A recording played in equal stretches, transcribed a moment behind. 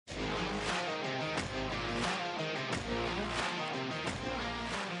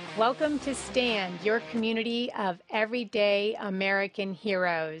Welcome to Stand, your community of everyday American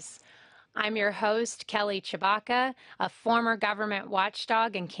heroes. I'm your host, Kelly Chewbacca, a former government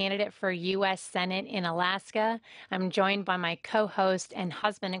watchdog and candidate for U.S. Senate in Alaska. I'm joined by my co-host and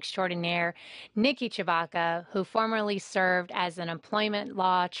husband extraordinaire, Nikki Chewbacca, who formerly served as an employment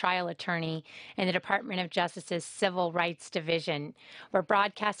law trial attorney in the Department of Justice's Civil Rights Division. We're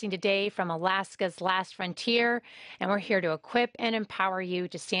broadcasting today from Alaska's last frontier, and we're here to equip and empower you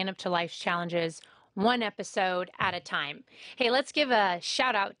to stand up to life's challenges one episode at a time. Hey, let's give a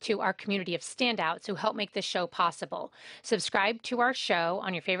shout out to our community of standouts who help make this show possible. Subscribe to our show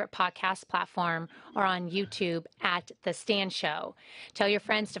on your favorite podcast platform or on YouTube at The Stand Show. Tell your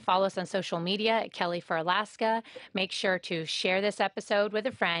friends to follow us on social media at Kelly for Alaska. Make sure to share this episode with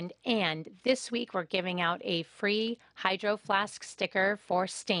a friend. And this week we're giving out a free Hydro Flask sticker for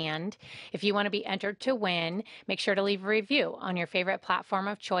Stand. If you want to be entered to win, make sure to leave a review on your favorite platform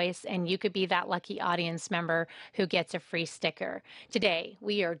of choice, and you could be that lucky audience member who gets a free sticker. Today,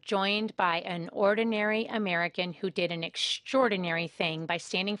 we are joined by an ordinary American who did an extraordinary thing by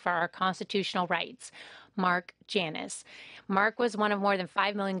standing for our constitutional rights, Mark Janus. Mark was one of more than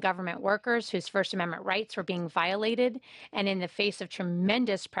 5 million government workers whose First Amendment rights were being violated, and in the face of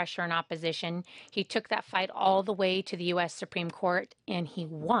tremendous pressure and opposition, he took that fight all the way to the U.S. Supreme Court, and he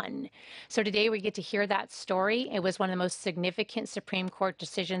won. So today we get to hear that story. It was one of the most significant Supreme Court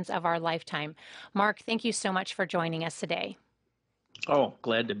decisions of our lifetime. Mark, thank you so much for joining us today. Oh,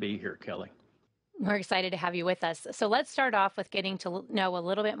 glad to be here, Kelly. We're excited to have you with us. So let's start off with getting to know a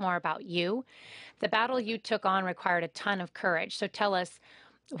little bit more about you. The battle you took on required a ton of courage. So tell us,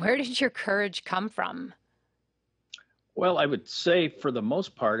 where did your courage come from? Well, I would say for the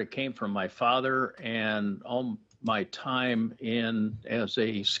most part, it came from my father and all my time as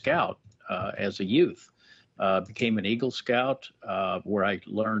a scout, as a youth. Became an Eagle Scout, where I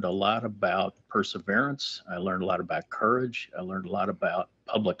learned a lot about perseverance. I learned a lot about courage. I learned a lot about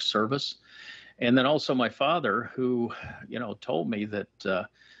public service. And then also my father, who, told me that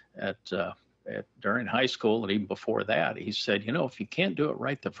during high school and even before that, he said, if you can't do it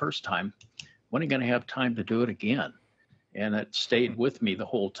right the first time, when are you going to have time to do it again? And it stayed with me the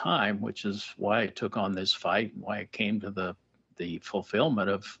whole time, which is why I took on this fight and why I came to the fulfillment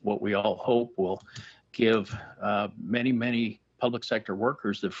of what we all hope will give many, many public sector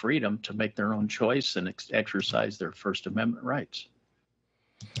workers the freedom to make their own choice and exercise their First Amendment rights.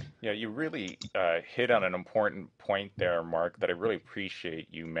 Yeah, you really hit on an important point there, Mark, that I really appreciate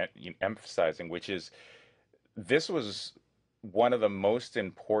you emphasizing, which is this was one of the most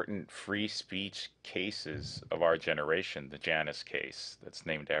important free speech cases of our generation, the Janus case that's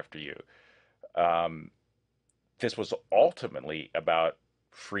named after you. This was ultimately about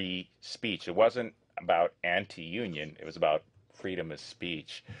free speech. It wasn't about anti-union. It was about freedom of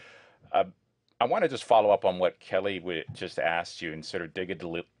speech. I want to just follow up on what Kelly just asked you and sort of dig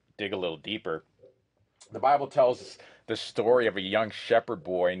a little deeper. The Bible tells us the story of a young shepherd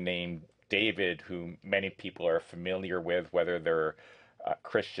boy named David, who many people are familiar with, whether they're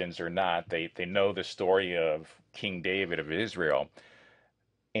Christians or not. They know the story of King David of Israel.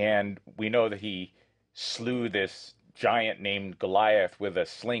 And we know that he slew this giant named Goliath with a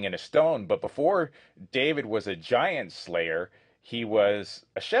sling and a stone. But before David was a giant slayer, he was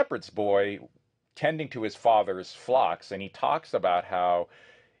a shepherd's boy tending to his father's flocks. And he talks about how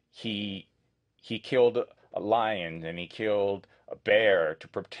he killed a lion and he killed a bear to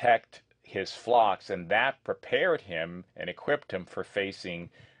protect his flocks, and that prepared him and equipped him for facing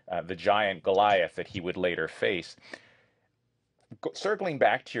the giant Goliath that he would later face. Circling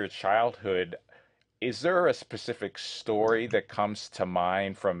back to your childhood, is there a specific story that comes to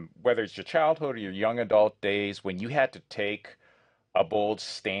mind from whether it's your childhood or your young adult days when you had to take a bold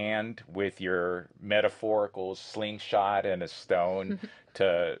stand with your metaphorical slingshot and a stone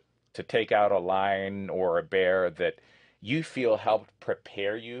to take out a lion or a bear that you feel helped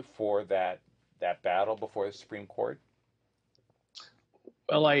prepare you for that battle before the Supreme Court?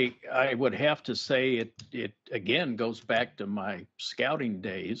 Well, I would have to say it again goes back to my scouting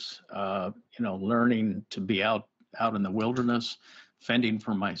days, learning to be out in the wilderness, fending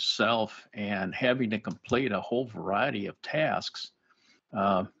for myself, and having to complete a whole variety of tasks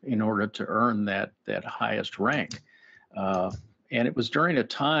in order to earn that highest rank. And it was during a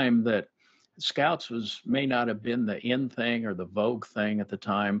time that Scouts may not have been the in thing or the vogue thing at the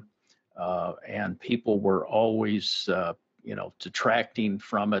time, and people were always detracting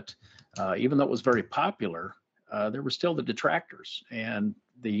from it. Even though it was very popular, there were still the detractors. And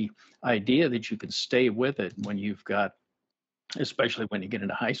the idea that you can stay with it when you've got especially when you get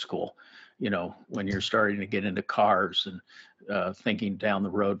into high school, when you're starting to get into cars and thinking down the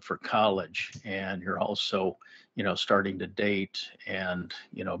road for college, and you're also, starting to date and,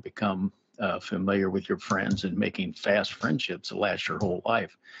 become familiar with your friends and making fast friendships that last your whole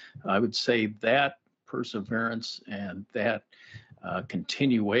life. I would say that perseverance and that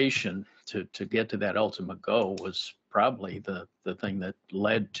continuation to get to that ultimate goal was probably the thing that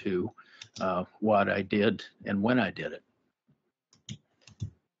led to what I did and when I did it.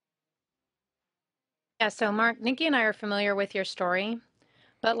 Yeah, so Mark, Nikki and I are familiar with your story,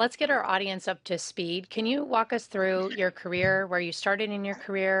 but let's get our audience up to speed. Can you walk us through your career, where you started in your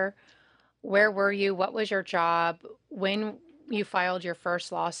career? Where were you? What was your job? When you filed your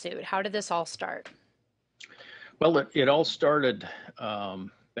first lawsuit? How did this all start? Well, it all started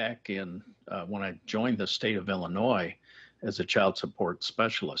back in when I joined the state of Illinois as a child support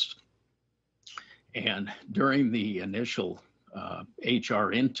specialist. And during the initial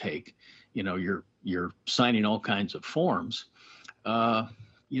HR intake, you're signing all kinds of forms.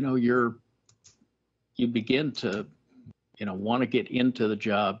 You begin to want to get into the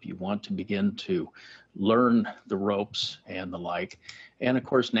job. You want to begin to learn the ropes and the like. And of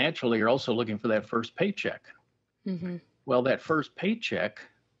course, naturally, you're also looking for that first paycheck. Mm-hmm. Well, that first paycheck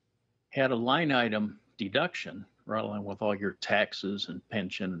had a line item deduction right along with all your taxes and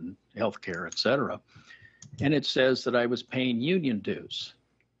pension and health care, et cetera. And it says that I was paying union dues.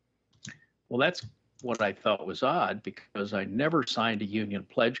 Well, that's what I thought was odd, because I never signed a union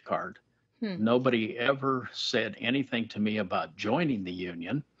pledge card. Nobody ever said anything to me about joining the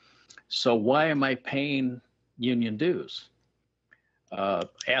union. So why am I paying union dues?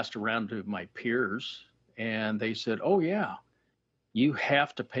 Asked around to my peers, and they said, oh, yeah, you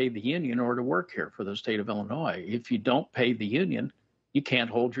have to pay the union in order to work here for the state of Illinois. If you don't pay the union, you can't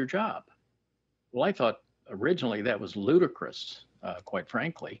hold your job. Well, I thought originally that was ludicrous, quite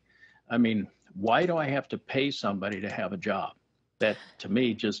frankly. I mean, why do I have to pay somebody to have a job? That to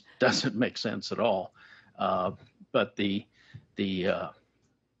me just doesn't make sense at all. But the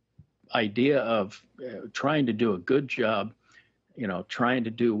idea of trying to do a good job, trying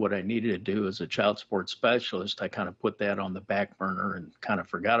to do what I needed to do as a child support specialist, I kind of put that on the back burner and kind of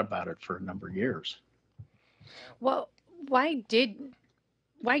forgot about it for a number of years. Well, why did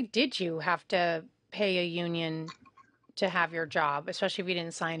you have to pay a union to have your job, especially if you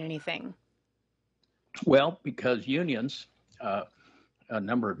didn't sign anything? Well, because unions a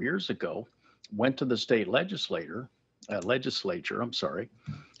number of years ago went to the state legislature,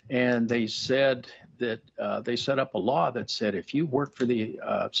 and they said that they set up a law that said if you work for the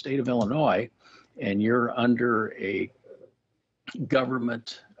state of Illinois and you're under a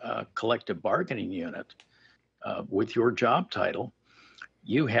government collective bargaining unit with your job title,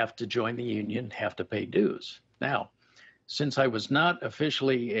 you have to join the union, have to pay dues. Now, since I was not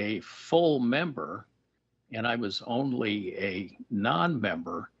officially a full member and I was only a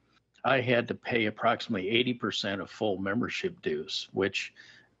non-member, I had to pay approximately 80% of full membership dues, which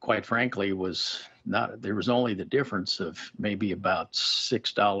quite frankly was not, there was only the difference of maybe about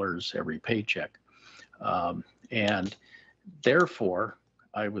 $6 every paycheck. And therefore,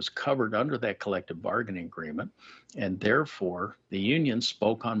 I was covered under that collective bargaining agreement, and therefore the union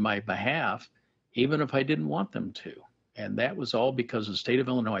spoke on my behalf, even if I didn't want them to. And that was all because the state of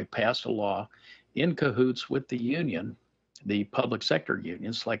Illinois passed a law in cahoots with the union, the public sector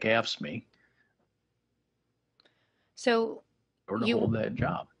unions like AFSCME, So or to hold that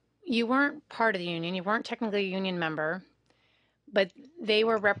job. You weren't part of the union. You weren't technically a union member, but they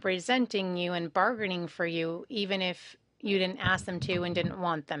were representing you and bargaining for you, even if you didn't ask them to and didn't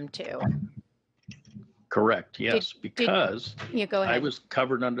want them to. Correct. Yes, because go ahead. I was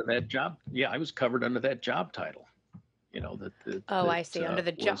covered under that job. Yeah, I was covered under that job title. I see. Under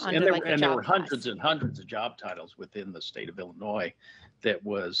the job, and there were hundreds and hundreds of job titles within the state of Illinois that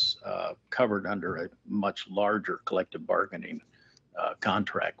was covered under a much larger collective bargaining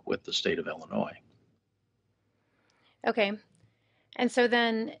contract with the state of Illinois. Okay, and so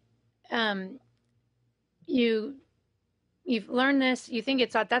then you've learned this. You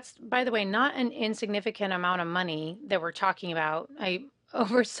think that's, by the way, not an insignificant amount of money that we're talking about. I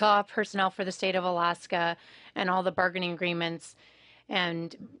oversaw personnel for the state of Alaska and all the bargaining agreements,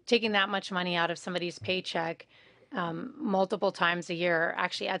 and taking that much money out of somebody's paycheck multiple times a year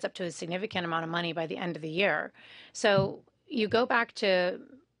actually adds up to a significant amount of money by the end of the year. So you go back to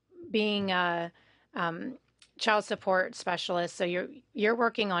being a child support specialist. So you're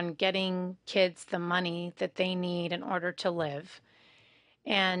working on getting kids the money that they need in order to live,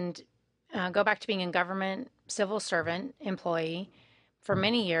 and go back to being a government civil servant employee for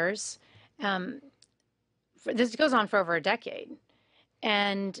many years. this goes on for over a decade.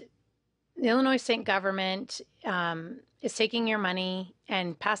 And the Illinois state government is taking your money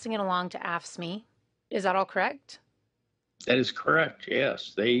and passing it along to AFSCME. Is that all correct? That is correct.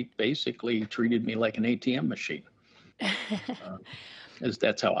 Yes, they basically treated me like an ATM machine.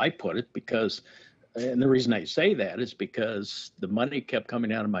 That's how I put it. Because, and the reason I say that is because the money kept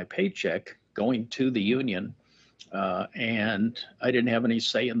coming out of my paycheck, going to the union, and I didn't have any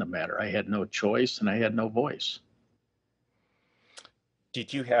say in the matter. I had no choice, and I had no voice.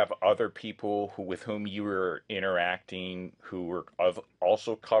 Did you have other people with whom you were interacting who were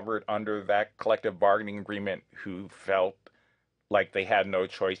also covered under that collective bargaining agreement who felt like they had no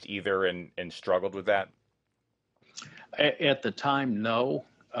choice either and struggled with that? At the time, no,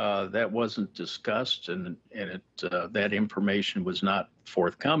 that wasn't discussed, and that information was not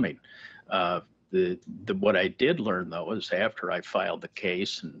forthcoming. What I did learn, though, is after I filed the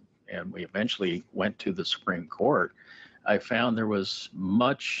case and we eventually went to the Supreme Court, I found there was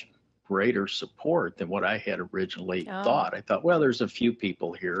much greater support than what I had originally thought. I thought, well, there's a few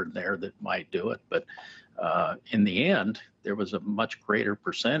people here and there that might do it, but in the end, there was a much greater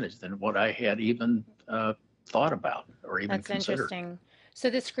percentage than what I had even thought about or even considered. That's interesting. So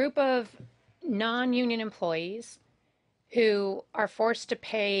this group of non-union employees who are forced to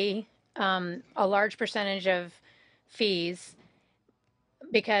pay a large percentage of fees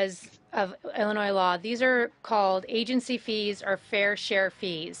because of Illinois law, these are called agency fees or fair share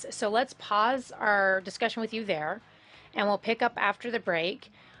fees. So let's pause our discussion with you there, and we'll pick up after the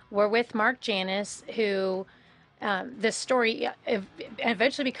break. We're with Mark Janus, who this story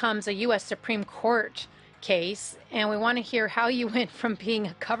eventually becomes a U.S. Supreme Court case, and we want to hear how you went from being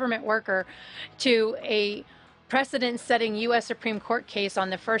a government worker to a precedent-setting U.S. Supreme Court case on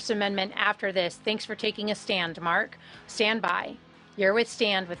the First Amendment after this. Thanks for taking a stand, Mark. Stand by. You're with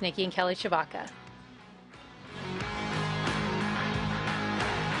Stand with Nikki and Kelly Chewbacca.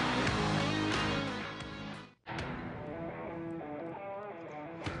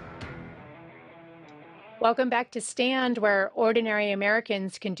 Welcome back to Stand, where ordinary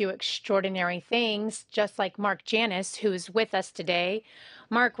Americans can do extraordinary things, just like Mark Janus, who's with us today.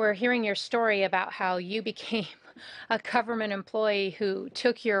 Mark, we're hearing your story about how you became a government employee who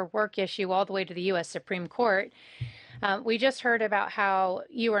took your work issue all the way to the U.S. Supreme Court. We just heard about how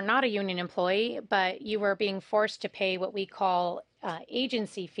you were not a union employee, but you were being forced to pay what we call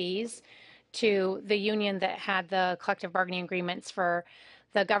agency fees to the union that had the collective bargaining agreements for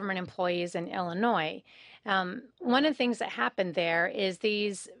the government employees in Illinois. One of the things that happened there is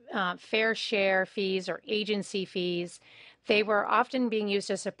these fair share fees or agency fees, they were often being used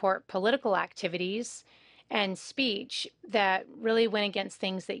to support political activities and speech that really went against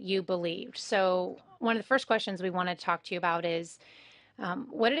things that you believed. So one of the first questions we want to talk to you about is,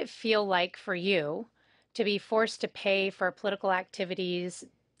 what did it feel like for you to be forced to pay for political activities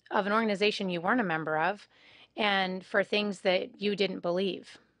of an organization you weren't a member of and for things that you didn't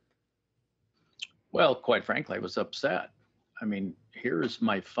believe? Well, quite frankly, I was upset. I mean, here's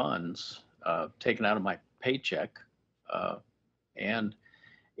my funds taken out of my paycheck, and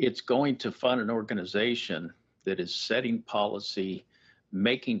it's going to fund an organization that is setting policy,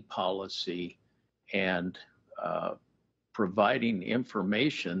 making policy, and providing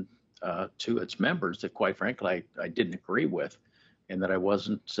information to its members that, quite frankly, I didn't agree with, and that I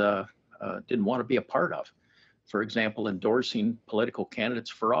didn't want to be a part of. For example, endorsing political candidates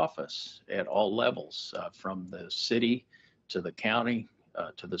for office at all levels, from the city to the county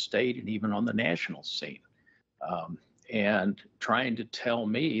to the state, and even on the national scene. And trying to tell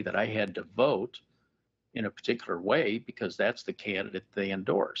me that I had to vote in a particular way because that's the candidate they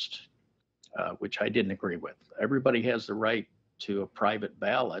endorsed, which I didn't agree with. Everybody has the right to a private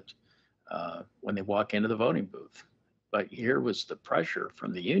ballot when they walk into the voting booth. But here was the pressure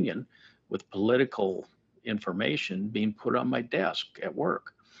from the union with political information being put on my desk at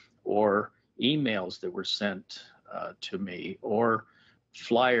work, or emails that were sent to me, or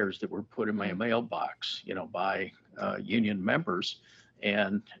flyers that were put in my mailbox, by union members.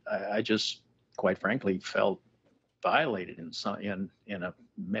 And I just, quite frankly, felt violated in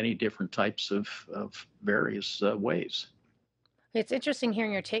many different types of various ways. It's interesting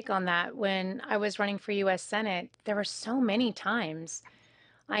hearing your take on that. When I was running for U.S. Senate, there were so many times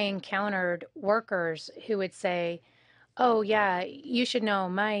I encountered workers who would say, oh, yeah, you should know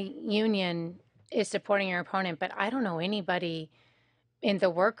my union is supporting your opponent, but I don't know anybody in the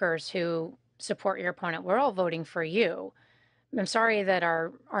workers who support your opponent. We're all voting for you. I'm sorry that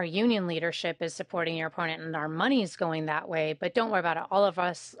our union leadership is supporting your opponent and our money's going that way, but don't worry about it. All of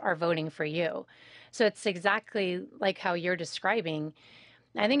us are voting for you. So it's exactly like how you're describing.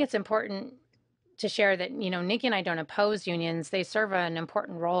 I think it's important to share that, Nikki and I don't oppose unions. They serve an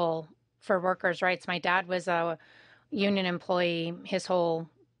important role for workers' rights. My dad was a union employee his whole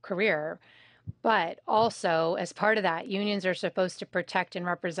career. But also, as part of that, unions are supposed to protect and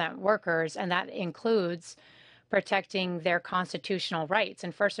represent workers, and that includes protecting their constitutional rights.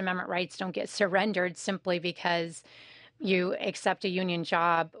 And First Amendment rights don't get surrendered simply because you accept a union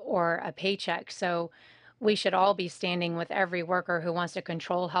job or a paycheck. So we should all be standing with every worker who wants to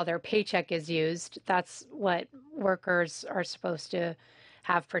control how their paycheck is used. That's what workers are supposed to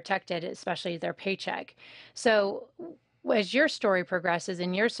have protected, especially their paycheck. So as your story progresses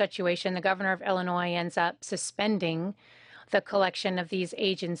in your situation, the governor of Illinois ends up suspending the collection of these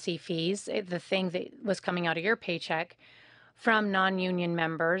agency fees, the thing that was coming out of your paycheck, from non-union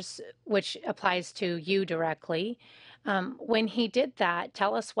members, which applies to you directly. When he did that,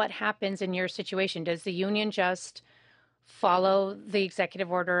 tell us what happens in your situation. Does the union just follow the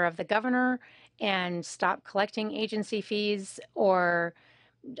executive order of the governor and stop collecting agency fees, or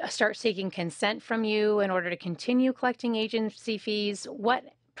start seeking consent from you in order to continue collecting agency fees? What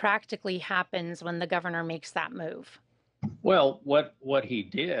practically happens when the governor makes that move? Well, what he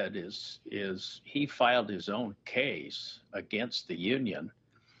did is he filed his own case against the union,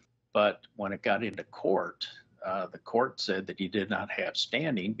 but when it got into court, the court said that he did not have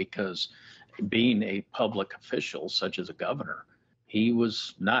standing because, being a public official such as a governor, he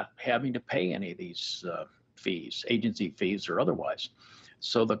was not having to pay any of these fees, agency fees or otherwise.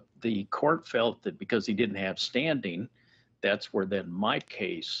 So the court felt that because he didn't have standing, that's where then my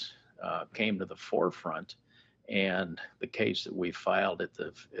case came to the forefront. And the case that we filed at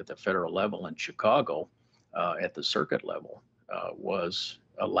the federal level in Chicago, at the circuit level, was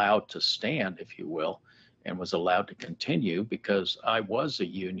allowed to stand, if you will, and was allowed to continue because I was a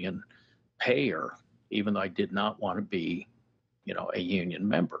union payer, even though I did not want to be, a union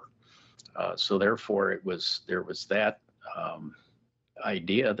member. So therefore, there was that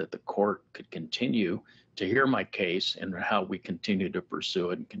idea that the court could continue to hear my case and how we continue to pursue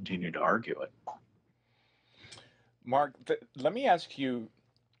it and continue to argue it. Mark, let me ask you,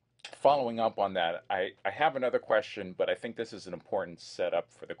 following up on that, I have another question, but I think this is an important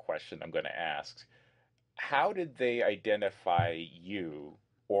setup for the question I'm going to ask. How did they identify you,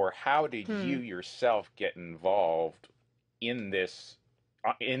 or how did you yourself get involved in this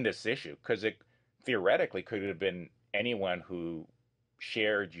issue? Because it theoretically could have been anyone who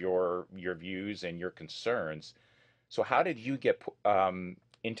shared your views and your concerns. So how did you get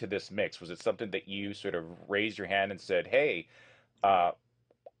into this mix? Was it something that you sort of raised your hand and said, "Hey,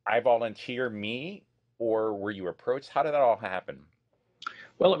 I volunteer me," or were you approached? How did that all happen?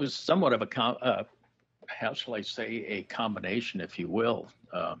 Well, it was somewhat of a how shall I say, a combination, if you will,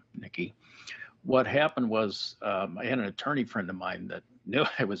 Nikki. What happened was I had an attorney friend of mine that knew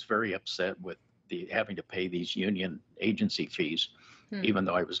I was very upset with having to pay these union agency fees, even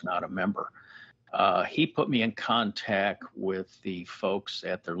though I was not a member. He put me in contact with the folks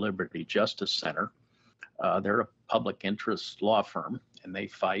at the Liberty Justice Center. They're a public interest law firm, and they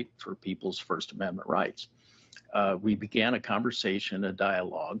fight for people's First Amendment rights. We began a conversation, a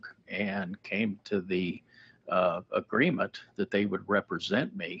dialogue, and came to the agreement that they would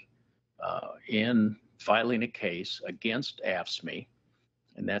represent me in filing a case against AFSCME,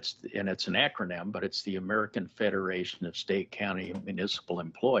 and it's an acronym, but it's the American Federation of State, County, and Municipal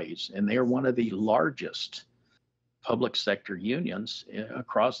Employees, and they are one of the largest public sector unions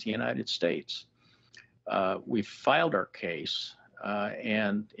across the United States. We filed our case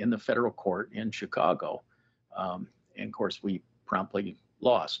and in the federal court in Chicago, and of course we promptly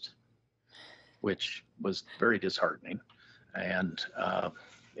lost, which was very disheartening. And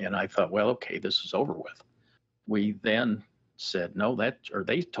I thought, well, okay, this is over with. We then said no,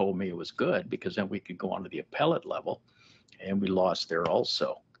 they told me it was good because then we could go on to the appellate level, and we lost there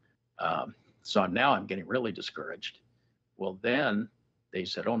also. So now I'm getting really discouraged. Well, then they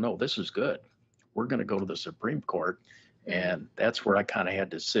said, oh no, this is good. We're going to go to the Supreme Court. And that's where I kind of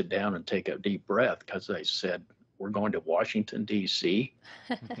had to sit down and take a deep breath, because I said, we're going to Washington, D.C.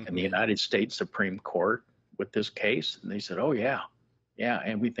 and the United States Supreme Court with this case. And they said, oh yeah,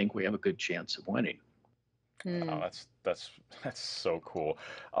 and we think we have a good chance of winning. Oh, that's so cool.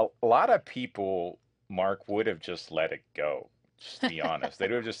 A lot of people, Mark, would have just let it go. Just to be honest, they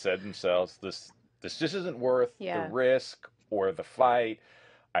would have just said to themselves, "This just isn't worth the risk or the fight.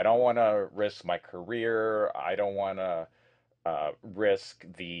 I don't want to risk my career. I don't want to risk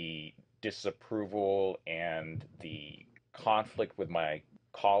the disapproval and the conflict with my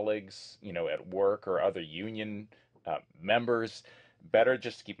colleagues, at work or other union members. Better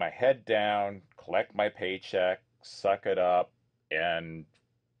just keep my head down, collect my paycheck, suck it up, and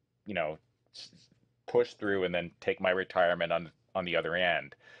push through and then take my retirement on the other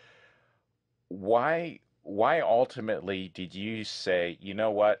end. Why ultimately did you say, you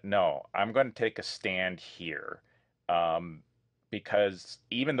know what? No, I'm going to take a stand here. Um, because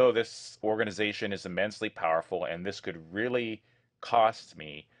even though this organization is immensely powerful and this could really cost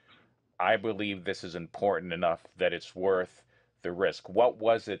me, I believe this is important enough that it's worth the risk. What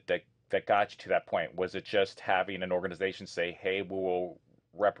was it that got you to that point? Was it just having an organization say, hey, we will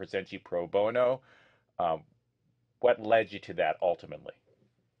represent you pro bono? Um, what led you to that ultimately?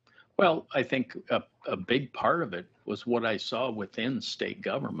 Well, I think a big part of it was what I saw within state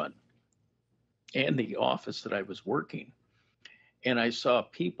government and the office that I was working. And I saw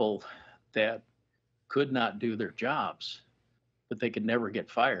people that could not do their jobs, but they could never get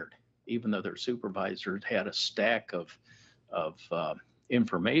fired, even though their supervisors had a stack of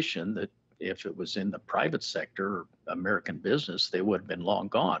information that if it was in the private sector or American business, they would have been long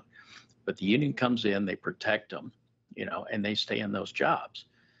gone. But the union comes in, they protect them, and they stay in those jobs.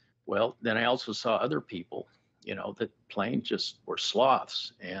 Well, then I also saw other people, that plain just were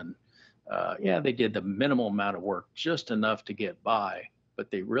sloths. And yeah, they did the minimal amount of work, just enough to get by, but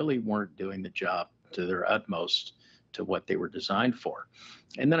they really weren't doing the job to their utmost to what they were designed for.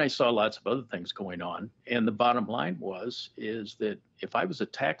 And then I saw lots of other things going on. And the bottom line is that if I was a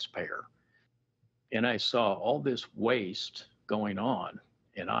taxpayer and I saw all this waste going on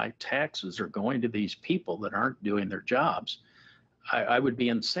and taxes are going to these people that aren't doing their jobs, I would be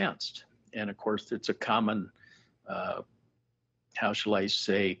incensed. And of course, it's a common, how shall I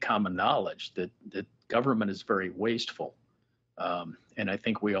say, common knowledge that government is very wasteful. And I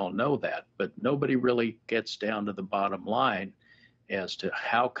think we all know that, but nobody really gets down to the bottom line as to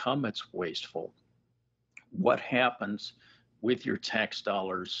how come it's wasteful. What happens with your tax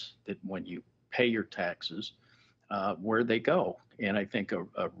dollars that when you pay your taxes, where they go? And I think a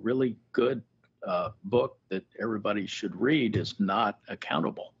really good book that everybody should read is Not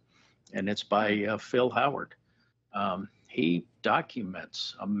Accountable, and it's by Phil Howard. He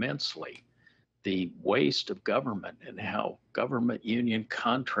documents immensely the waste of government and how government union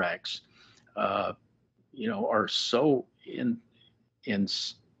contracts, are so in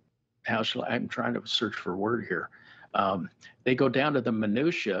I'm trying to search for a word here. They go down to the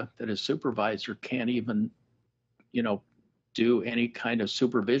minutia that a supervisor can't even, do any kind of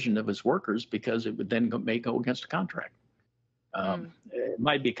supervision of his workers because it would then may go against a contract. It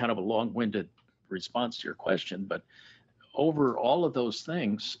might be kind of a long-winded response to your question, but over all of those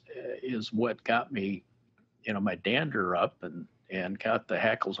things is what got me, my dander up and got the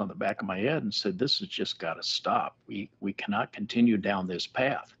hackles on the back of my head and said, this has just got to stop. We cannot continue down this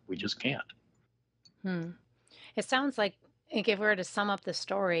path. We just can't. It sounds like if we were to sum up the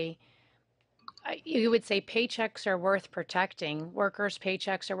story, you would say paychecks are worth protecting. Workers'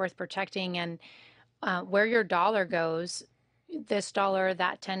 paychecks are worth protecting. And where your dollar goes, this dollar,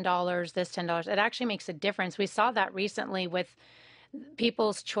 that $10, this $10, it actually makes a difference. We saw that recently with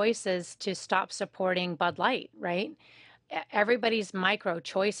people's choices to stop supporting Bud Light, right? Everybody's micro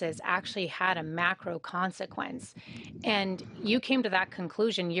choices actually had a macro consequence. And you came to that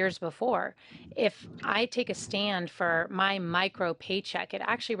conclusion years before. If I take a stand for my micro paycheck, it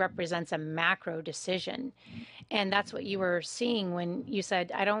actually represents a macro decision. And that's what you were seeing when you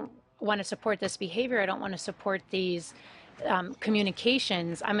said, I don't want to support this behavior. I don't want to support these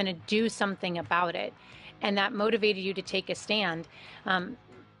communications. I'm going to do something about it. And that motivated you to take a stand.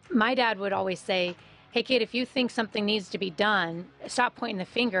 My dad would always say, hey, kid, if you think something needs to be done, stop pointing the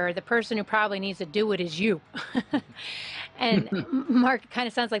finger. The person who probably needs to do it is you. And Mark, kind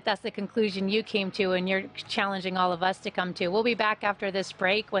of sounds like that's the conclusion you came to, and you're challenging all of us to come to. We'll be back after this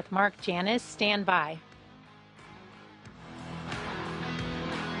break with Mark Janus. Stand by.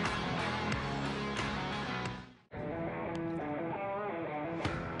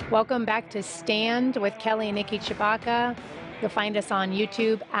 Welcome back to Stand with Kelly and Nikki Chewbacca. You'll find us on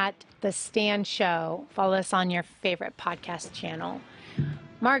YouTube at The Stand Show. Follow us on your favorite podcast channel.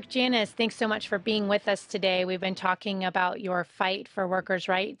 Mark Janus, thanks so much for being with us today. We've been talking about your fight for workers'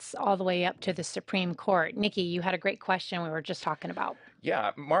 rights all the way up to the Supreme Court. Nikki, you had a great question we were just talking about.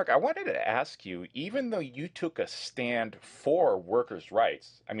 Yeah, Mark, I wanted to ask you, even though you took a stand for workers'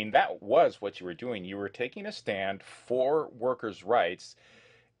 rights, I mean, that was what you were doing. You were taking a stand for workers' rights.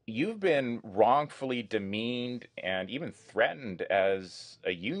 You've been wrongfully demeaned and even threatened as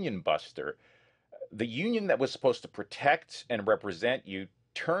a union buster. The union that was supposed to protect and represent you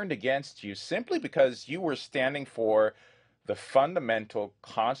turned against you simply because you were standing for the fundamental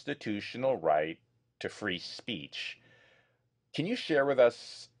constitutional right to free speech. Can you share with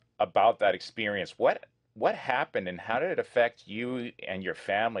us about that experience? What what happened and how did it affect you and your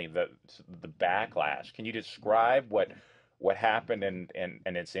family, the backlash? Can you describe what happened and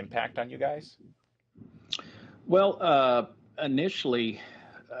its impact on you guys? Well, initially,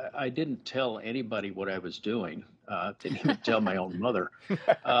 I didn't tell anybody what I was doing. Didn't even tell my own mother,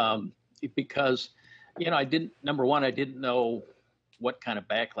 um, because, I didn't. Number one, I didn't know what kind of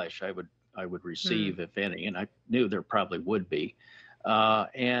backlash I would Hmm. receive, if any, and I knew there probably would be.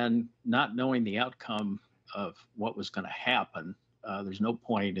 And not knowing the outcome of what was going to happen, there's no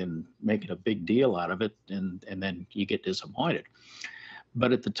point in making a big deal out of it, and then you get disappointed.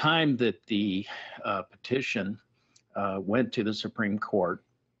 But at the time that the petition went to the Supreme Court,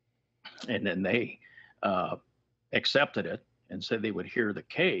 and then they uh, accepted it and said they would hear the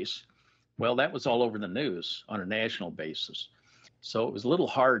case. Well, that was all over the news on a national basis. So it was a little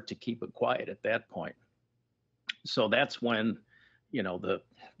hard to keep it quiet at that point. So that's when, the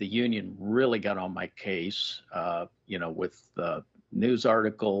union really got on my case, with news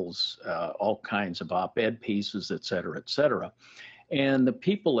articles, all kinds of op-ed pieces, et cetera, et cetera. And the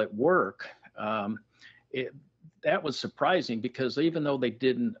people at work, it, that was surprising because even though they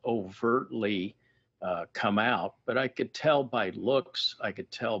didn't overtly come out, but I could tell by looks, I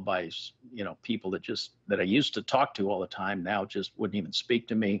could tell by people that I used to talk to all the time now just wouldn't even speak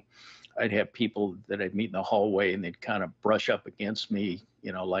to me. I'd have people that I'd meet in the hallway and they'd kind of brush up against me,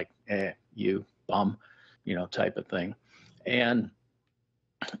 like you bum, type of thing. And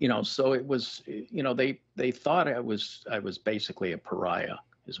so it was, they thought I was basically a pariah,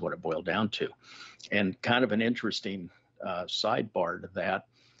 is what it boiled down to. And kind of an interesting sidebar to that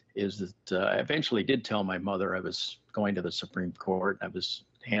is that I eventually did tell my mother I was going to the Supreme Court. I was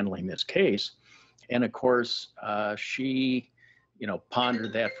handling this case. And of course, she,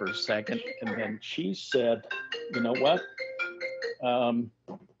 pondered that for a second. And then she said, you know what, um,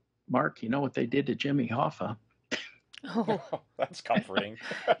 Mark, you know what they did to Jimmy Hoffa? Oh. That's comforting.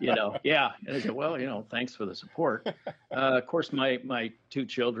 Yeah. And I said, well, thanks for the support. Of course, my two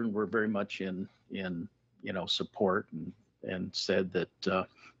children were very much in support and said that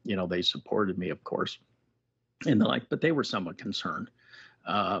they supported me, of course, and the like, but they were somewhat concerned.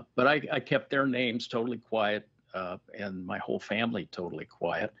 But I kept their names totally quiet, and my whole family totally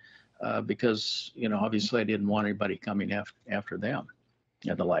quiet, because obviously I didn't want anybody coming after them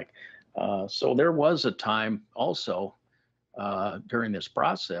and the like. So there was a time also during this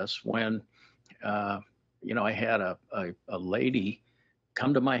process when I had a lady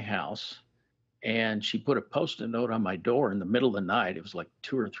come to my house, and she put a post-it note on my door in the middle of the night. It was like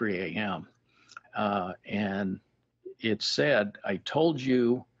 2 or 3 a.m. And it said, "I told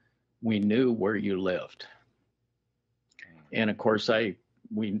you we knew where you lived." And of course,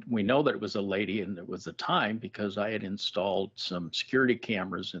 we know that it was a lady, and it was the time because I had installed some security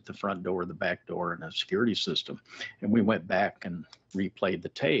cameras at the front door, the back door, and a security system. And we went back and replayed the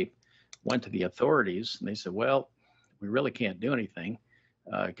tape, went to the authorities, and they said, "Well, we really can't do anything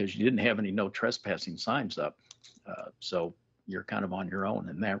because you didn't have any no trespassing signs up. So you're kind of on your own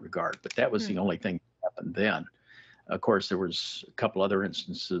in that regard." But that was Hmm. the only thing that happened then. Of course, there was a couple other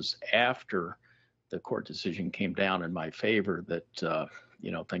instances after the court decision came down in my favor that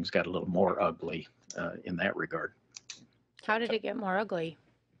things got a little more ugly in that regard. How did it get more ugly?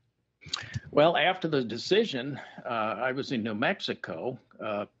 Well, after the decision, I was in New Mexico,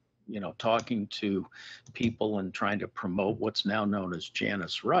 talking to people and trying to promote what's now known as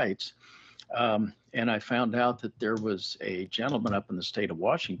Janus rights. And I found out that there was a gentleman up in the state of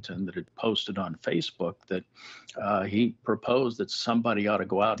Washington that had posted on Facebook that he proposed that somebody ought to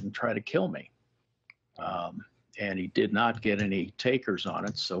go out and try to kill me. And he did not get any takers on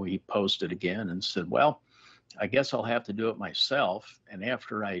it. So he posted again and said, "Well, I guess I'll have to do it myself. And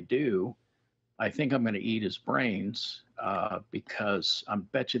after I do, I think I'm going to eat his brains because I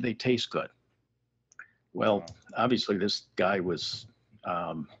bet you they taste good." Well, obviously, this guy was,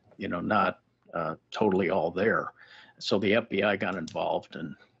 not totally all there. So the FBI got involved,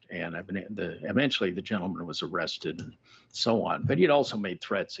 and eventually the gentleman was arrested and so on. But he'd also made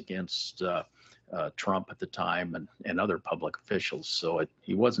threats against Trump at the time and other public officials. So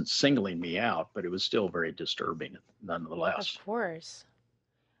he wasn't singling me out, but it was still very disturbing nonetheless. Of course.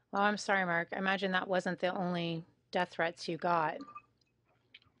 Well, I'm sorry, Mark. I imagine that wasn't the only death threats you got.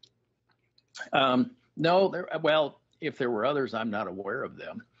 No, well, if there were others, I'm not aware of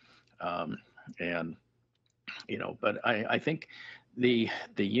them. And but I think the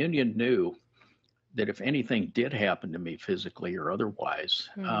union knew that if anything did happen to me physically or otherwise,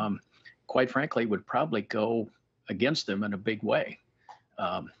 Hmm. quite frankly, would probably go against them in a big way,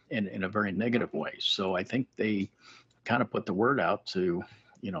 in a very negative way. So I think they kind of put the word out to,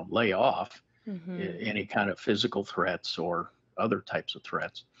 lay off. any kind of physical threats or other types of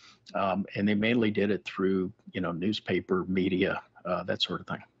threats. And they mainly did it through, newspaper, media, that sort of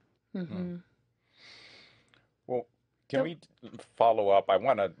thing. Mm-hmm. Well, can we follow up? I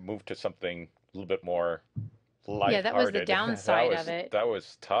want to move to something a little bit more Yeah, that was the lighthearted. downside of it. That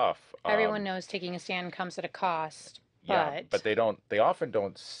was tough. Everyone knows taking a stand comes at a cost, Yeah, but but they often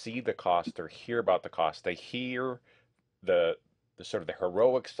don't see the cost or hear about the cost. They hear the sort of the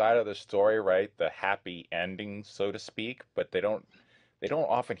heroic side of the story, right? The happy ending, so to speak, but they don't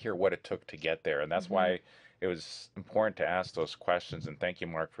often hear what it took to get there. And that's why it was important to ask those questions. And thank you,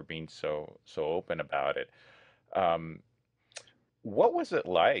 Mark, for being so open about it. Um, what was it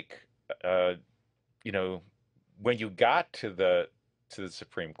like, uh, you know, when you got to the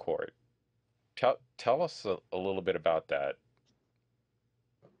Supreme Court? Tell us a little bit about that.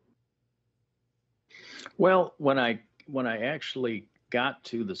 Well, when I actually got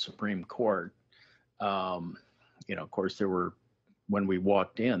to the Supreme Court, um, of course, when we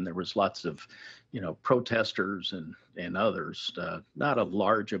walked in, there was lots of, protesters and others, not a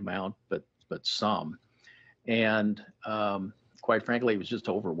large amount, but some. And quite frankly, it was just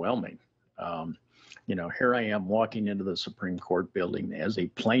overwhelming. Um, Here I am walking into the Supreme Court building as a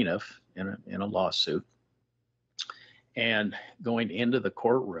plaintiff in a lawsuit, and going into the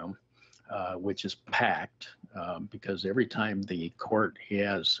courtroom, which is packed, because every time the court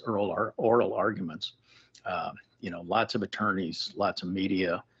has oral arguments, lots of attorneys, lots of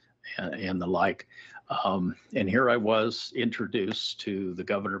media, and the like. And here I was introduced to the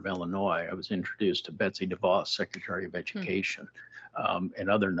governor of Illinois. I was introduced to Betsy DeVos, Secretary of Education, and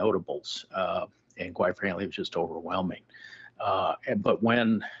other notables. And quite frankly, it was just overwhelming. But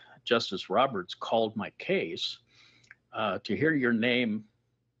when Justice Roberts called my case, to hear your name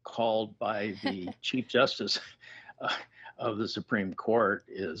called by the Chief Justice of the Supreme Court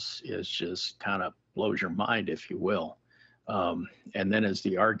is just kind of blows your mind, if you will. And then as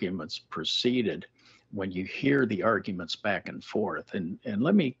the arguments proceeded, when you hear the arguments back and forth, and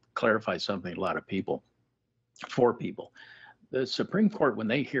let me clarify something for people. The Supreme Court, when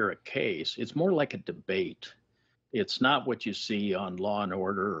they hear a case, it's more like a debate. It's not what you see on Law and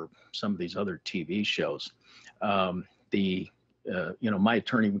Order or some of these other TV shows. My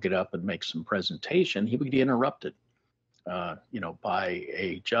attorney would get up and make some presentation. He would get interrupted, by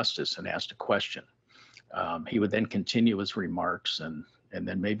a justice and asked a question. He would then continue his remarks, and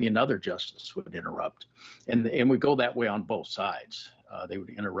then maybe another justice would interrupt, and we go that way on both sides. They would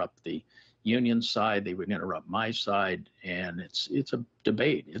interrupt the union side, they would interrupt my side, and it's a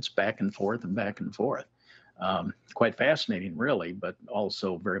debate. It's back and forth and back and forth. Quite fascinating, really, but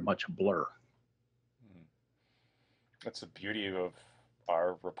also very much a blur. That's the beauty of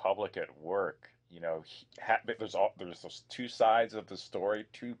our republic at work. There's those two sides of the story,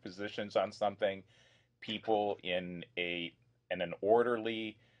 two positions on something. People in an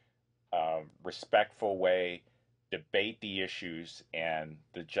orderly, respectful way debate the issues, and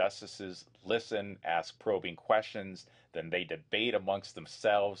the justices listen, ask probing questions, then they debate amongst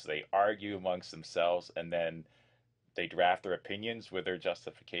themselves, they argue amongst themselves, and then they draft their opinions with their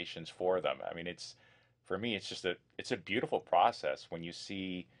justifications for them. I mean, for me, it's a beautiful process when you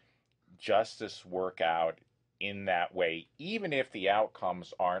see justice work out in that way, even if the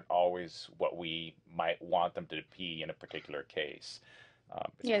outcomes aren't always what we might want them to be in a particular case.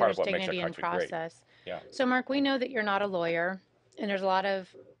 It's part there's of what makes our dignity in country great. process. Yeah. So, Mark, we know that you're not a lawyer, and there's a lot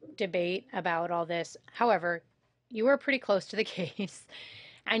of debate about all this. However, you were pretty close to the case,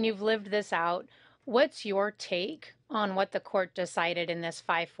 and you've lived this out. What's your take on what the court decided in this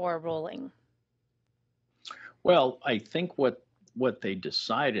 5-4 ruling? Well, I think what they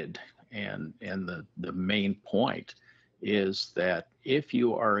decided, and the main point is that if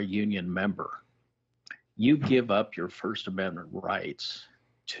you are a union member, you give up your First Amendment rights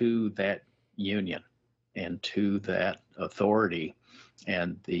to that union and to that authority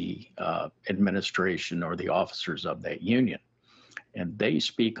and the administration or the officers of that union, and they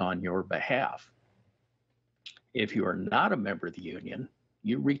speak on your behalf. If you are not a member of the union,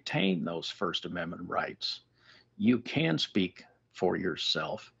 you retain those First Amendment rights. You can speak for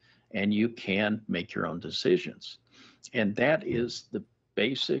yourself, and you can make your own decisions. And that is the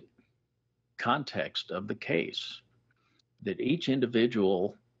basic context of the case, that each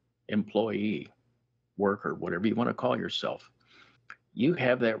individual employee, worker, whatever you want to call yourself, you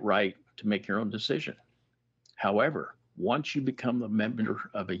have that right to make your own decision. However, once you become a member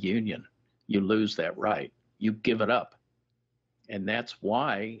of a union, you lose that right. You give it up. And that's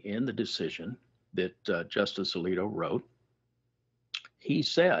why in the decision that Justice Alito wrote, he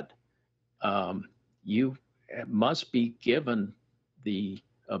said, you must be given the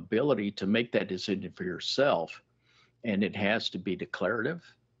ability to make that decision for yourself, and it has to be declarative,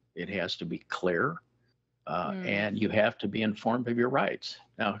 it has to be clear, and you have to be informed of your rights.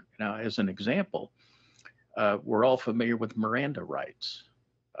 Now, as an example, we're all familiar with Miranda rights.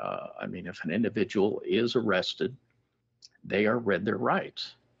 I mean, if an individual is arrested, they are read their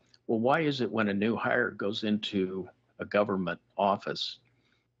rights. Well, why is it when a new hire goes into a government office,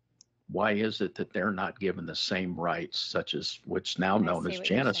 why is it that they're not given the same rights, such as what's now known as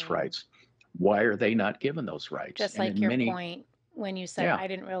Janus rights? Why are they not given those rights? Just like your point when you said, I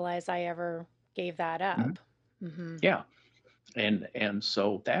didn't realize I ever gave that up. Yeah. And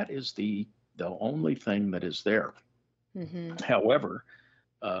so that is the only thing that is there. However,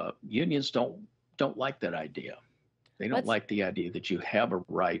 unions don't like that idea. They don't like the idea that you have a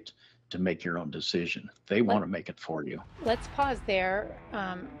right to make your own decision. They want to make it for you. Let's pause there.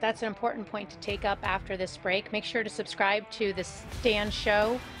 That's an important point to take up after this break. Make sure to subscribe to the Stand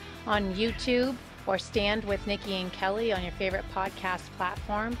Show on YouTube or Stand with Nikki and Kelly on your favorite podcast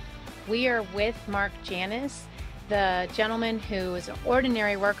platform. We are with Mark Janus, the gentleman who is an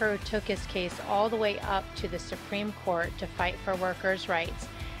ordinary worker who took his case all the way up to the Supreme Court to fight for workers' rights.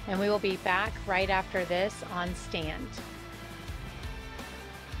 And we will be back right after this on Stand.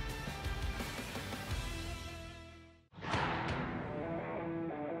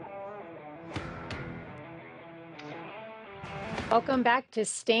 Welcome back to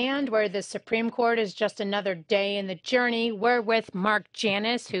Stand, where the Supreme Court is just another day in the journey. We're with Mark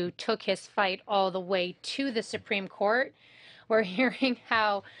Janus, who took his fight all the way to the Supreme Court. We're hearing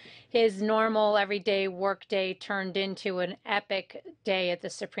how his normal everyday workday turned into an epic day at the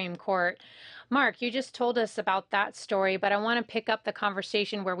Supreme Court. Mark, you just told us about that story, but I want to pick up the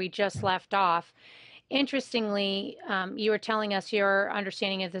conversation where we just left off. Interestingly, you were telling us your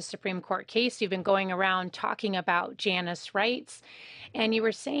understanding of the Supreme Court case. You've been going around talking about Janus rights, and you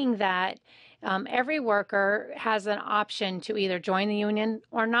were saying that every worker has an option to either join the union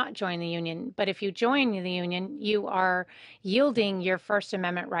or not join the union. But if you join the union, you are yielding your First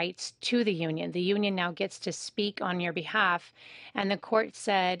Amendment rights to the union. The union now gets to speak on your behalf. And the court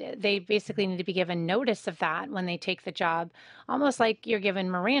said they basically need to be given notice of that when they take the job, almost like you're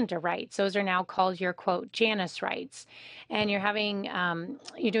given Miranda rights. Those are now called your, quote, Janus rights. And you're having,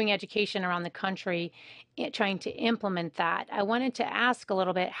 you're doing education around the country trying to implement that. I wanted to ask a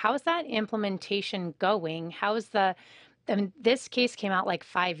little bit, how's that implementation going? How's the, I mean, this case came out like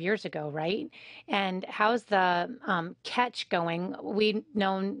 5 years ago, right? And how's the catch going? We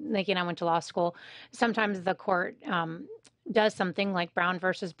know, Nikki and I went to law school. Sometimes the court does something like Brown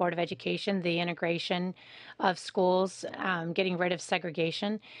versus Board of Education, the integration of schools, getting rid of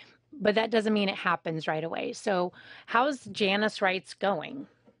segregation, but that doesn't mean it happens right away. So how's Janus rights going?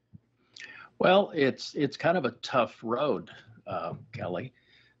 Well, it's kind of a tough road, Kelly,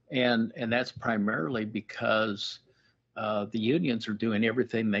 and that's primarily because the unions are doing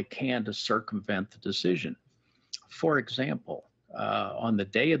everything they can to circumvent the decision. For example, on the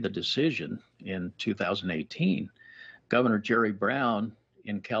day of the decision in 2018, Governor Jerry Brown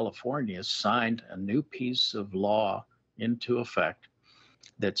in California signed a new piece of law into effect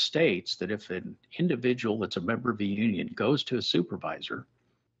that states that if an individual that's a member of a union goes to a supervisor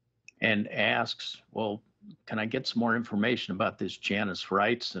and asks, well, can I get some more information about this Janus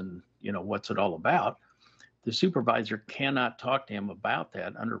rights and, what's it all about? The supervisor cannot talk to him about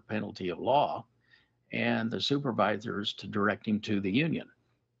that under penalty of law, and the supervisor is to direct him to the union.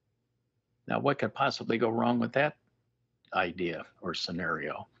 Now, what could possibly go wrong with that idea or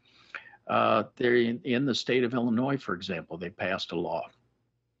scenario? In the state of Illinois, for example, they passed a law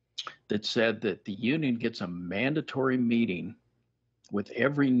that said that the union gets a mandatory meeting with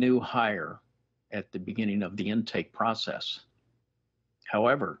every new hire at the beginning of the intake process.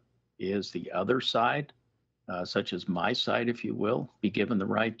 However, is the other side, such as my side, if you will, be given the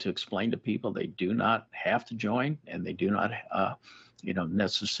right to explain to people they do not have to join and they do not,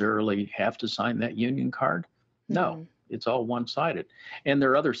 necessarily have to sign that union card? No, it's all one-sided. And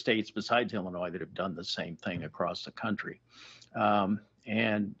there are other states besides Illinois that have done the same thing across the country.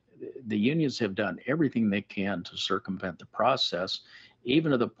 And the unions have done everything they can to circumvent the process,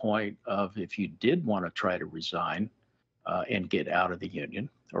 even to the point of if you did want to try to resign and get out of the union,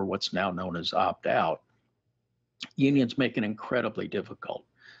 or what's now known as opt out, unions make it incredibly difficult.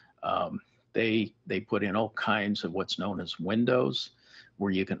 They put in all kinds of what's known as windows,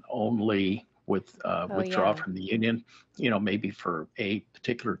 where you can only withdraw from the union, maybe for a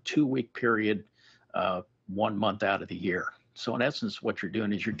particular 2-week period, 1 month out of the year. So in essence, what you're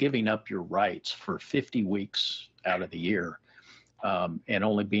doing is you're giving up your rights for 50 weeks out of the year, and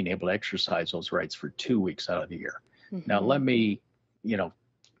only being able to exercise those rights for 2 weeks out of the year. Now, let me,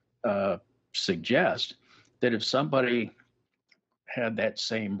 suggest that if somebody had that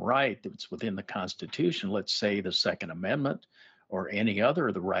same right that's within the Constitution, let's say the Second Amendment or any other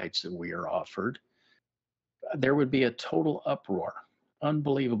of the rights that we are offered, there would be a total uproar,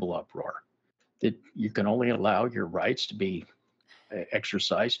 unbelievable uproar, that you can only allow your rights to be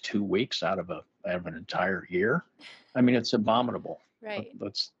exercised 2 weeks out of an entire year. I mean, it's abominable. Right.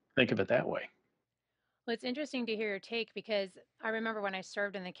 Let's think of it that way. Well, it's interesting to hear your take because I remember when I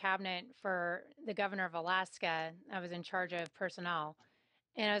served in the cabinet for the governor of Alaska, I was in charge of personnel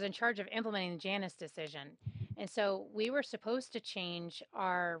and I was in charge of implementing the Janus decision. And so we were supposed to change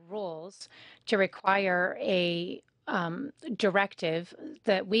our rules to require a directive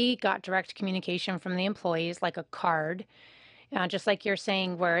that we got direct communication from the employees, like a card, just like you're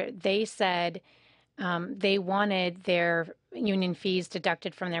saying, where they said they wanted their union fees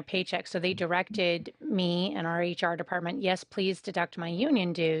deducted from their paycheck. So they directed me and our HR department, yes, please deduct my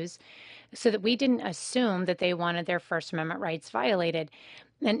union dues, so that we didn't assume that they wanted their First Amendment rights violated.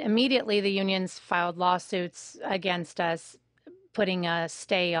 And immediately the unions filed lawsuits against us, putting a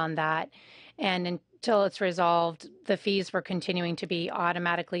stay on that. And until it's resolved, the fees were continuing to be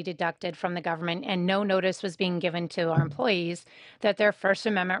automatically deducted from the government, and no notice was being given to our employees that their First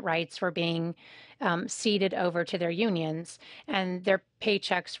Amendment rights were being ceded over to their unions, and their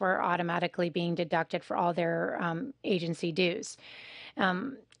paychecks were automatically being deducted for all their agency dues.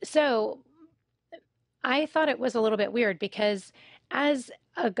 So I thought it was a little bit weird because as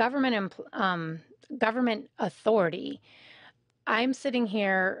a government authority, I'm sitting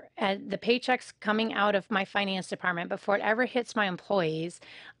here at the paychecks coming out of my finance department before it ever hits my employees.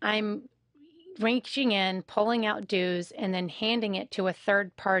 I'm reaching in, pulling out dues, and then handing it to a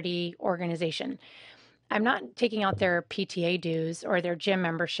third party organization. I'm not taking out their PTA dues or their gym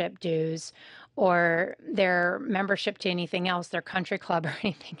membership dues or their membership to anything else, their country club or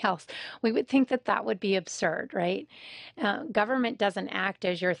anything else. We would think that that would be absurd, right? Government doesn't act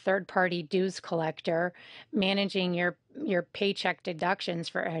as your third party dues collector, managing your paycheck deductions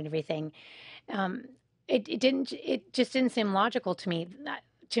for everything. It just didn't seem logical to me.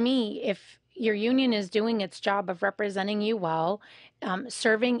 To me, if your union is doing its job of representing you well,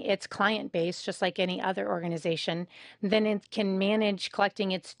 serving its client base just like any other organization, then it can manage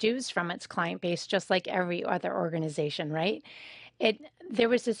collecting its dues from its client base just like every other organization, right? There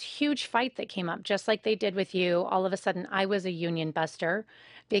was this huge fight that came up, just like they did with you. All of a sudden, I was a union buster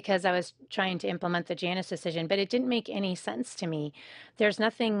because I was trying to implement the Janus decision, but it didn't make any sense to me. There's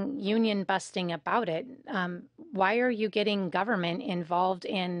nothing union busting about it. Why are you getting government involved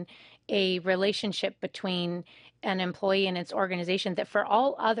in a relationship between an employee and its organization that for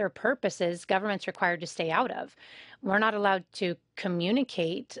all other purposes, government's required to stay out of? We're not allowed to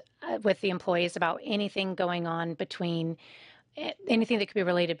communicate with the employees about anything going on between anything that could be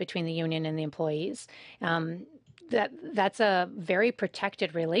related between the union and the employees. That's a very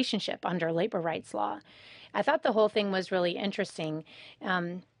protected relationship under labor rights law. I thought the whole thing was really interesting.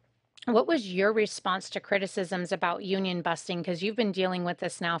 What was your response to criticisms about union busting? Because you've been dealing with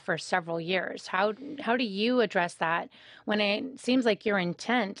this now for several years. How do you address that when it seems like your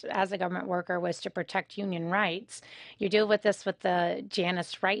intent as a government worker was to protect union rights? You deal with this with the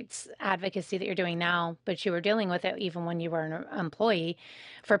Janus rights advocacy that you're doing now, but you were dealing with it even when you were an employee.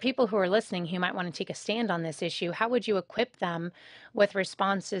 For people who are listening who might want to take a stand on this issue, how would you equip them with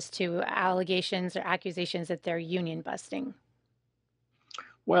responses to allegations or accusations that they're union busting?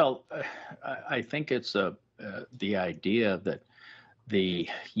 Well, I think it's the idea that the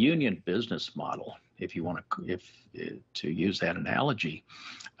union business model, if you want to use that analogy,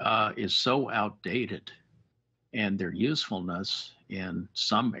 is so outdated, and their usefulness in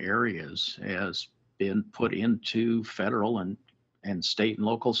some areas has been put into federal and state and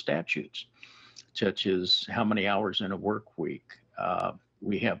local statutes, such as how many hours in a work week.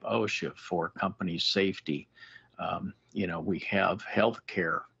 We have OSHA for company safety. We have health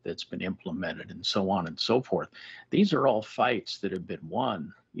care that's been implemented and so on and so forth. These are all fights that have been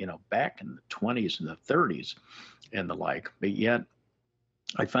won, back in the 20s and the 30s and the like. But yet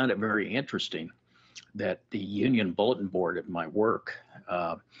I found it very interesting that the union bulletin board at my work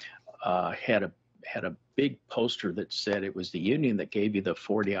had a big poster that said it was the union that gave you the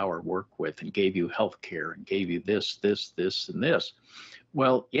 40-hour work week and gave you health care and gave you this, and this.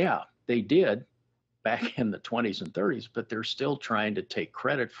 Well, yeah, they did back in the 20s and 30s, but they're still trying to take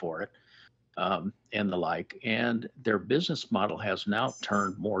credit for it and the like. And their business model has now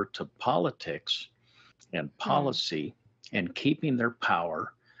turned more to politics and policy and keeping their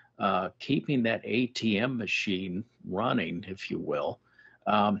power, keeping that ATM machine running, if you will,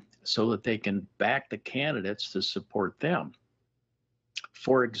 so that they can back the candidates to support them.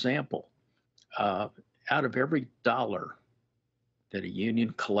 For example, out of every dollar that a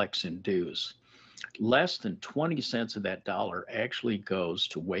union collects in dues, less than 20 cents of that dollar actually goes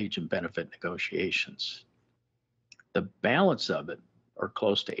to wage and benefit negotiations. The balance of it, or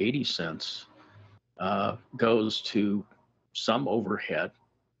close to 80 cents, goes to some overhead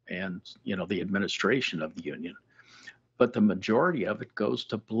and the administration of the union. But the majority of it goes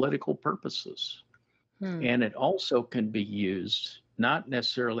to political purposes. And it also can be used not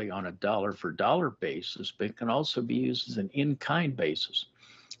necessarily on a dollar for dollar basis, but it can also be used as an in-kind basis.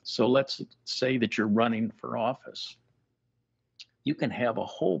 So let's say that you're running for office. You can have a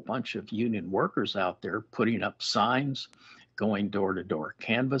whole bunch of union workers out there putting up signs, going door to door,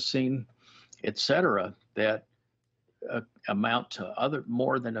 canvassing, et cetera, that amount to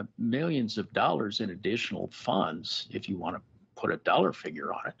more than millions of dollars in additional funds, if you want to put a dollar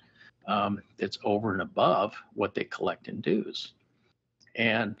figure on it. It's over and above what they collect in dues.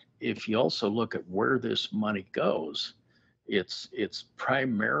 And if you also look at where this money goes, it's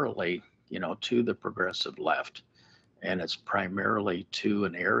primarily, to the progressive left. And it's primarily to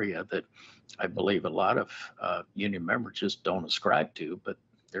an area that I believe a lot of union members just don't ascribe to, but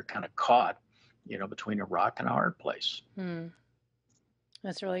they're kind of caught, between a rock and a hard place.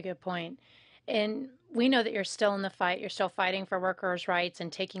 That's a really good point. And we know that you're still in the fight. You're still fighting for workers' rights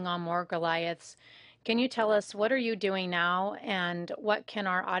and taking on more Goliaths. Can you tell us, what are you doing now, and what can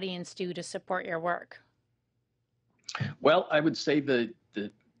our audience do to support your work? Well, I would say the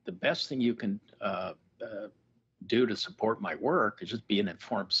best thing you can do to support my work is just be an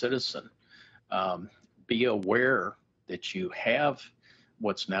informed citizen. Be aware that you have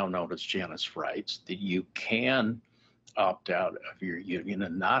what's now known as Janus rights, that you can opt out of your union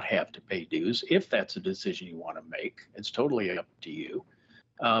and not have to pay dues if that's a decision you want to make. It's totally up to you.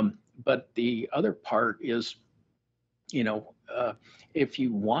 But the other part is, if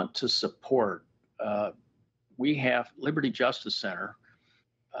you want to support, we have Liberty Justice Center,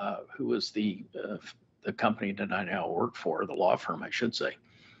 who is the company that I now work for, the law firm, I should say.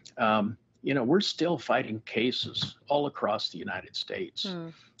 We're still fighting cases all across the United States,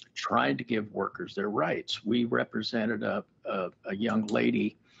 trying to give workers their rights. We represented a young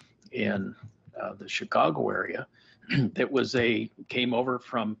lady in the Chicago area that came over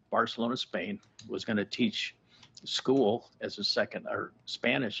from Barcelona, Spain, was going to teach school as a second, or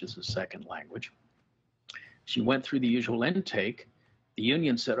Spanish as a second language. She went through the usual intake. The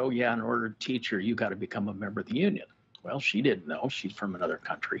union said, oh yeah, in order to teach her, you got to become a member of the union. Well, she didn't know. She's from another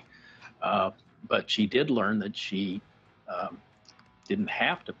country. But she did learn that she didn't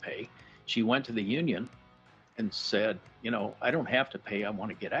have to pay. She went to the union and said, I don't have to pay. I want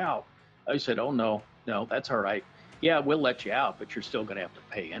to get out. I said, oh, no, that's all right. Yeah, we'll let you out, but you're still going to have to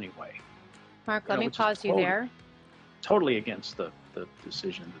pay anyway. Mark, let me pause you there. Totally against the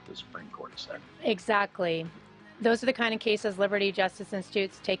decision that the Supreme Court said. Exactly. Those are the kind of cases Liberty Justice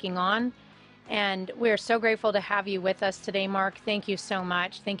Institute's taking on. And we're so grateful to have you with us today, Mark. Thank you so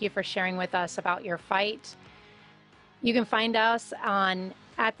much. Thank you for sharing with us about your fight. You can find us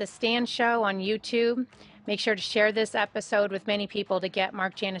at The Stand Show on YouTube. Make sure to share this episode with many people to get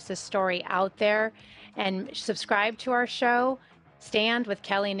Mark Janus's story out there. And subscribe to our show, Stand with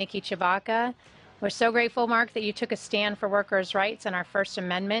Kelly and Nikki Chewbacca. We're so grateful, Mark, that you took a stand for workers' rights and our First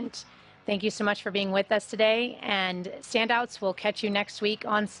Amendment. Thank you so much for being with us today. And Standouts, we'll catch you next week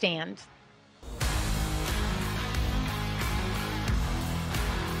on Stand.